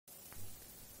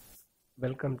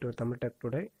Welcome to Tamil tech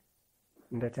today.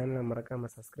 இந்த சேனலை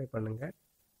மறக்காமல் சப்ஸ்கிரைப் பண்ணுங்கள்.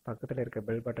 பக்கத்தில் இருக்க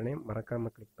பெல் பட்டனையும்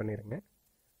மறக்காமல் கிளிக் பண்ணிடுங்க.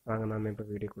 வாங்க நாம் இப்போ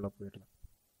வீடியோக்குள்ளே போயிடலாம்.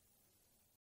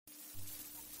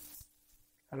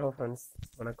 ஹலோ ஃப்ரெண்ட்ஸ்,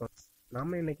 வணக்கம்.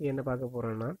 நாம் இன்றைக்கி என்ன பார்க்க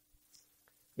போகிறோன்னா,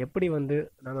 எப்படி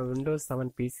நம்ம விண்டோஸ்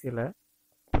 7 பிசியில்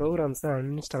ப்ரோக்ராம்ஸை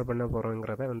அன்இன்ஸ்டால் பண்ண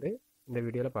போகிறோங்கிறத இந்த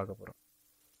வீடியோவில் பார்க்க போகிறோம்.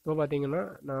 இப்போ பார்த்தீங்கன்னா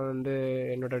நான்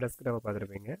என்னோடய டெஸ்க்டாப்பை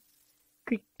பார்த்துருப்பீங்க.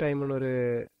 குவிக் டைம்னு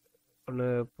ஒன்று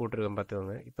போட்டிருக்கேன்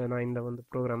பார்த்துக்கோங்க. இப்போ நான் இந்த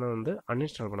ப்ரோக்ராமை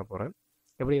அன்இன்ஸ்டால் பண்ண போகிறேன்.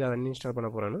 எப்படி இதை அன்இன்ஸ்டால் பண்ண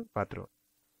போகிறேன்னு பார்த்துருவோம்.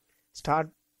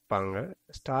 ஸ்டார்ட் பாங்க.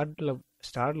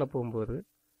 ஸ்டார்ட்டில் போகும்போது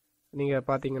நீங்கள்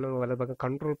பார்த்தீங்கன்னா வலது பக்கம்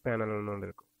கண்ட்ரோல் பேனல்னு ஒன்று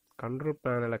இருக்கும். கண்ட்ரோல்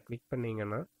பேனலை கிளிக்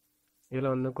பண்ணிங்கன்னா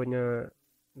இதில் கொஞ்சம்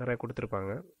நிறைய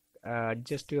கொடுத்துருப்பாங்க.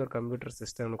 அட்ஜஸ்ட் யுவர் கம்ப்யூட்டர்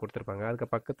சிஸ்டம்னு கொடுத்துருப்பாங்க. அதுக்கு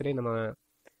பக்கத்துலேயே நம்ம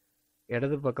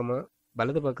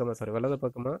வலது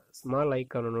பக்கமாக ஸ்மால்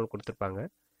ஐக்கான் ஒன்று கொடுத்துருப்பாங்க.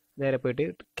 நேராக போய்ட்டு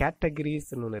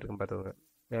கேட்டகரிஸ்ன்னு ஒன்று இருக்கும் பார்த்துக்கோங்க.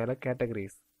 நேராக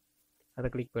கேட்டகரிஸ் அதை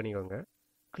கிளிக் பண்ணிக்கோங்க.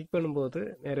 கிளிக் பண்ணும்போது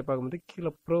நேராக பார்க்கும்போது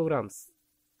கீழே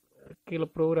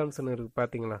ப்ரோக்ராம்ஸ்னு இருக்குது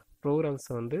பார்த்தீங்களா.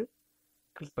 ப்ரோக்ராம்ஸை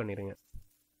கிளிக் பண்ணிடுங்க.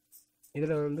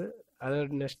 இதில் அதோட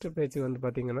நெக்ஸ்ட் பேஜ்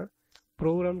பார்த்தீங்கன்னா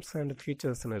ப்ரோக்ராம்ஸ் அண்ட்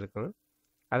ஃபீச்சர்ஸ்னு இருக்கும்.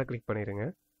 அதை கிளிக் பண்ணிடுங்க.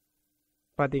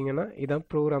 பார்த்தீங்கன்னா இதான்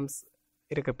ப்ரோக்ராம்ஸ்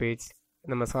இருக்க பேஜ்.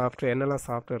 நம்ம என்னெல்லாம்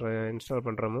சாஃப்ட்வேர் இன்ஸ்டால்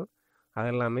பண்ணுறோமோ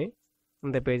அதெல்லாமே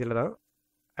இந்த பேஜில் தான்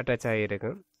அட்டாச்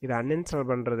ஆகியிருக்கும். இதை அன்இன்ஸ்டால்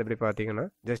பண்ணுறது எப்படி பார்த்தீங்கன்னா,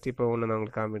 ஜஸ்ட் இப்போ ஒன்று நான்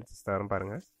உங்களுக்கு காமிச்சு தரேன்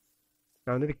பாருங்கள்.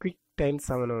 நான் குவிக் டைம்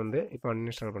 7 இப்போ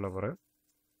அன்இன்ஸ்டால் பண்ண போகிறேன்.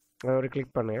 அதோட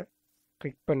கிளிக் பண்ணுங்கள்.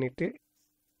 கிளிக் பண்ணிவிட்டு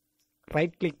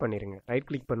ரைட் கிளிக் பண்ணிடுங்க. ரைட்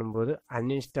கிளிக் பண்ணும்போது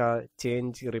அன்இன்ஸ்டால்,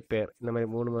 சேஞ்ச், ரிப்பேர் இந்த மாதிரி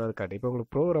 3 காட்டு. இப்போ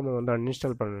உங்களுக்கு ப்ரோக்ராமை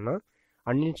அன்இன்ஸ்டால் பண்ணணும்னா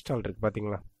அன்இன்ஸ்டால் இருக்குது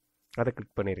பார்த்தீங்களா, அதை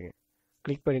கிளிக் பண்ணிடுங்க.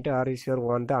 கிளிக் பண்ணிவிட்டு ஆர்இஸ்யூர்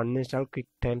want uninstall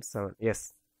quick time 7 S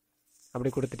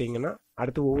அப்படி கொடுத்துட்டிங்கன்னா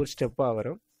அடுத்து ஒவ்வொரு ஸ்டெப்பாக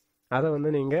வரும். அதை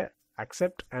நீங்கள்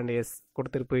அக்செப்ட் அண்ட் எஸ்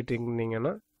கொடுத்துட்டு போயிட்டு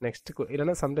இருந்தீங்கன்னா நெக்ஸ்ட்டு,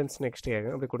 இல்லைனா சம்டைம்ஸ் நெக்ஸ்ட்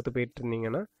ஆகும். அப்படி கொடுத்து போயிட்டு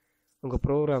இருந்தீங்கன்னா உங்கள்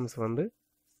ப்ரோக்ராம்ஸ்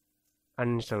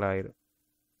அன்இன்ஸ்டால் ஆகிடும்.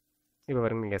 இப்போ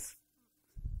வருங்க எஸ்.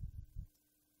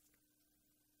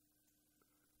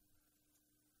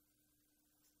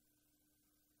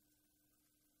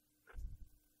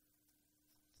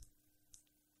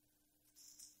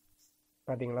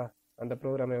 பார்த்தீங்களா, அந்த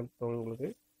ப்ரோக்ராம் இப்போ உங்களுக்கு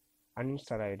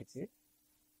அன்இன்ஸ்டால் ஆகிடுச்சு.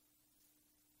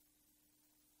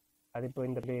 அது இப்போ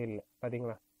இந்த பேஜ் இல்லை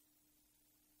பார்த்தீங்களா,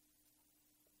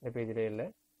 இந்த பேஜிலே இல்லை.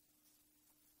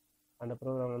 அந்த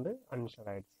ப்ரோக்ராம் அன்இன்ஸ்டால்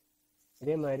ஆகிடுச்சு.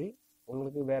 இதே மாதிரி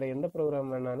உங்களுக்கு வேறு எந்த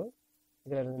ப்ரோக்ராம் வேணாலும்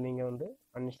இதில் இருந்து நீங்கள்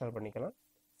அன்இன்ஸ்டால் பண்ணிக்கலாம்.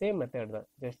 சேம் மெத்தட் தான்.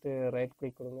 ஜஸ்ட்டு ரைட்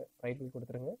கிளிக்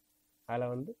கொடுத்துருங்க. அதில்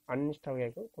அன்இன்ஸ்டால்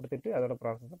கேட்கும், கொடுத்துட்டு அதோட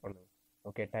ப்ராசஸை பண்ணுங்கள்.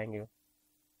 Okay, thank you.